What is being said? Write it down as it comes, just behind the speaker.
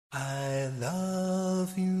I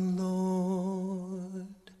love you,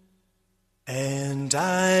 Lord, and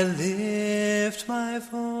I lift my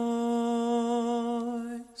voice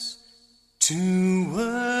to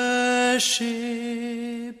worship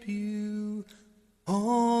you,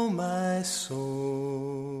 oh my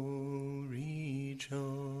soul, rejoice.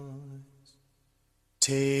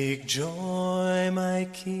 Take joy, my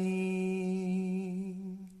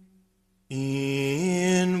King,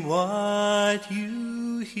 in what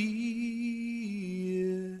you hear,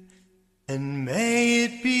 and may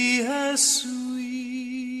it be a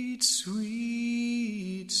sweet,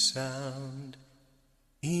 sweet sound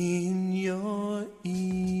in your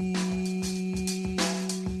ear.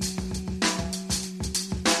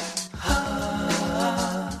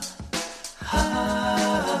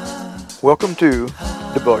 Welcome to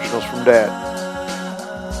Devotionals from Dad.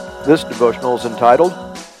 This devotional is entitled,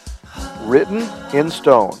 Written in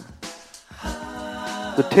Stone.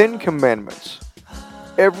 The Ten Commandments.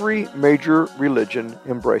 Every major religion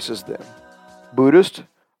embraces them. Buddhists,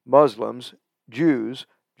 Muslims, Jews,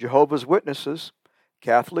 Jehovah's Witnesses,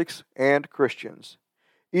 Catholics, and Christians.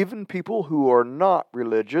 Even people who are not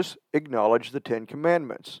religious acknowledge the Ten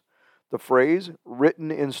Commandments. The phrase,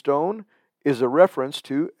 written in stone, is a reference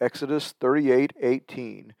to Exodus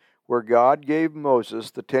 38:18, where God gave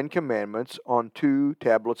Moses the Ten Commandments on 2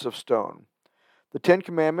 tablets of stone. The Ten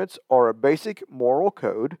Commandments are a basic moral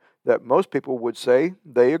code that most people would say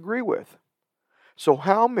they agree with. So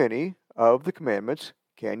how many of the commandments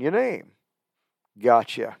can you name?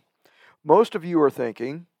 Gotcha. Most of you are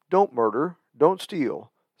thinking, don't murder, don't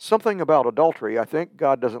steal. Something about adultery, I think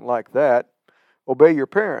God doesn't like that. Obey your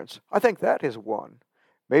parents, I think that is one.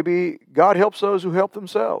 Maybe God helps those who help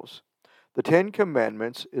themselves. The Ten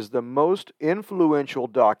Commandments is the most influential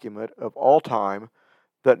document of all time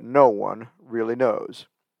that no one really knows.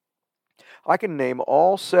 I can name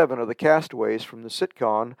all 7 of the castaways from the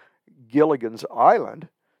sitcom Gilligan's Island.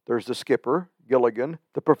 There's the skipper, Gilligan,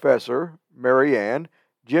 the professor, Mary Ann,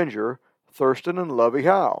 Ginger, Thurston, and Lovey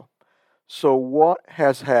Howe. So what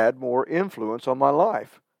has had more influence on my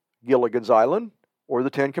life? Gilligan's Island or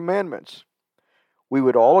the Ten Commandments? We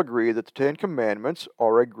would all agree that the Ten Commandments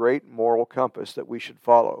are a great moral compass that we should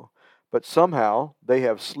follow, but somehow they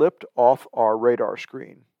have slipped off our radar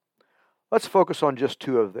screen. Let's focus on just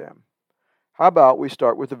 2 of them. How about we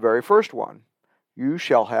start with the very first one? You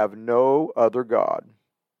shall have no other God.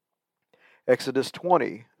 Exodus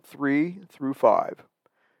 20:3-5.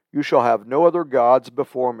 You shall have no other gods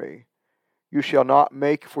before me. You shall not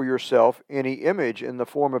make for yourself any image in the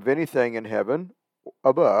form of anything in heaven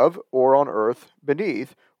above, or on earth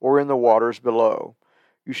beneath, or in the waters below.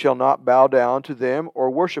 You shall not bow down to them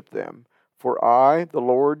or worship them, for I, the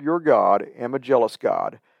Lord your God, am a jealous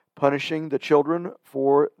God, punishing the children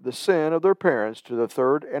for the sin of their parents to the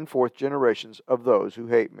 3rd and 4th generations of those who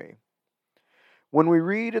hate me. When we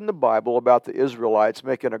read in the Bible about the Israelites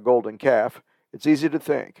making a golden calf, it's easy to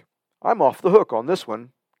think, I'm off the hook on this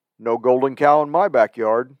one. No golden cow in my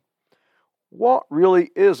backyard. What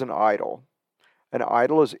really is an idol? An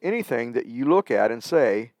idol is anything that you look at and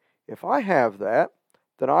say, if I have that,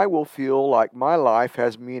 then I will feel like my life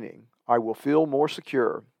has meaning. I will feel more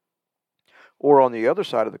secure. Or on the other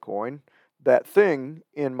side of the coin, that thing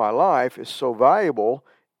in my life is so valuable,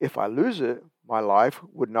 if I lose it, my life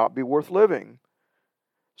would not be worth living.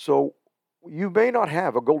 So you may not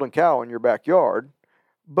have a golden cow in your backyard,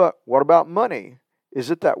 but what about money?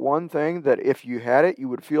 Is it that one thing that if you had it, you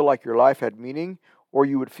would feel like your life had meaning, or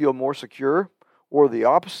you would feel more secure? Or the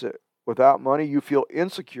opposite, without money you feel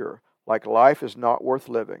insecure, like life is not worth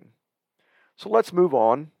living. So let's move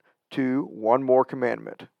on to one more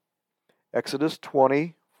commandment. Exodus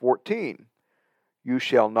 20:14. You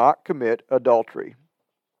shall not commit adultery.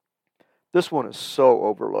 This one is so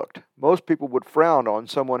overlooked. Most people would frown on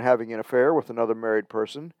someone having an affair with another married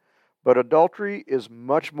person, but adultery is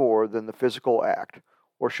much more than the physical act,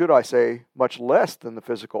 or should I say, much less than the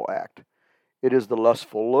physical act. It is the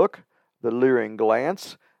lustful look, the leering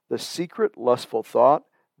glance, the secret lustful thought,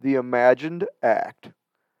 the imagined act.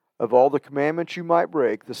 Of all the commandments you might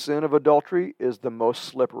break, the sin of adultery is the most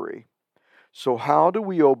slippery. So how do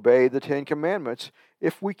we obey the Ten Commandments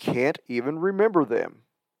if we can't even remember them?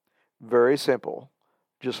 Very simple.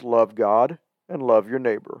 Just love God and love your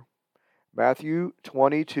neighbor. Matthew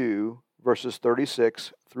 22, verses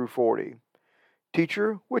 36-40.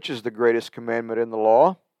 Teacher, which is the greatest commandment in the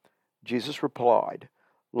law? Jesus replied,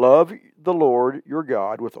 Love the Lord your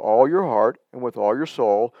God with all your heart and with all your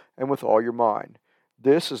soul and with all your mind.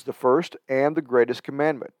 This is the first and the greatest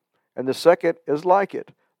commandment. And the second is like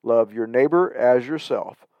it. Love your neighbor as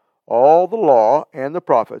yourself. All the law and the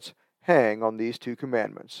prophets hang on these 2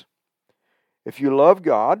 commandments. If you love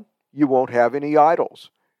God, you won't have any idols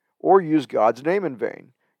or use God's name in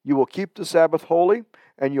vain. You will keep the Sabbath holy,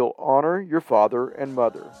 and you'll honor your father and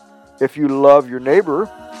mother. If you love your neighbor,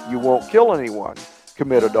 you won't kill anyone,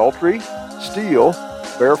 commit adultery, steal,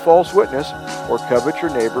 bear false witness, or covet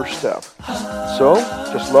your neighbor's stuff. So,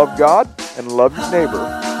 just love God and love your neighbor,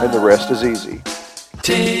 and the rest is easy.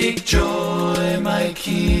 Take joy, my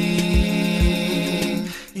King,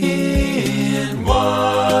 in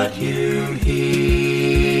what you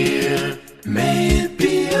hear. May it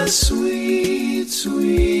be a sweet,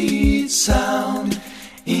 sweet sound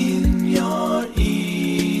in your ear.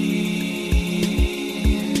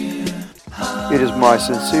 It is my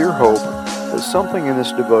sincere hope that something in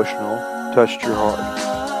this devotional touched your heart.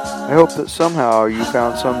 I hope that somehow you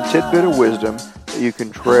found some tidbit of wisdom that you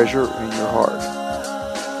can treasure in your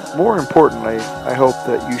heart. More importantly, I hope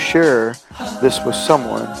that you share this with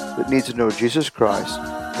someone that needs to know Jesus Christ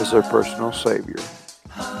as their personal Savior.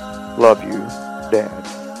 Love you,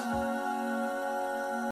 Dad.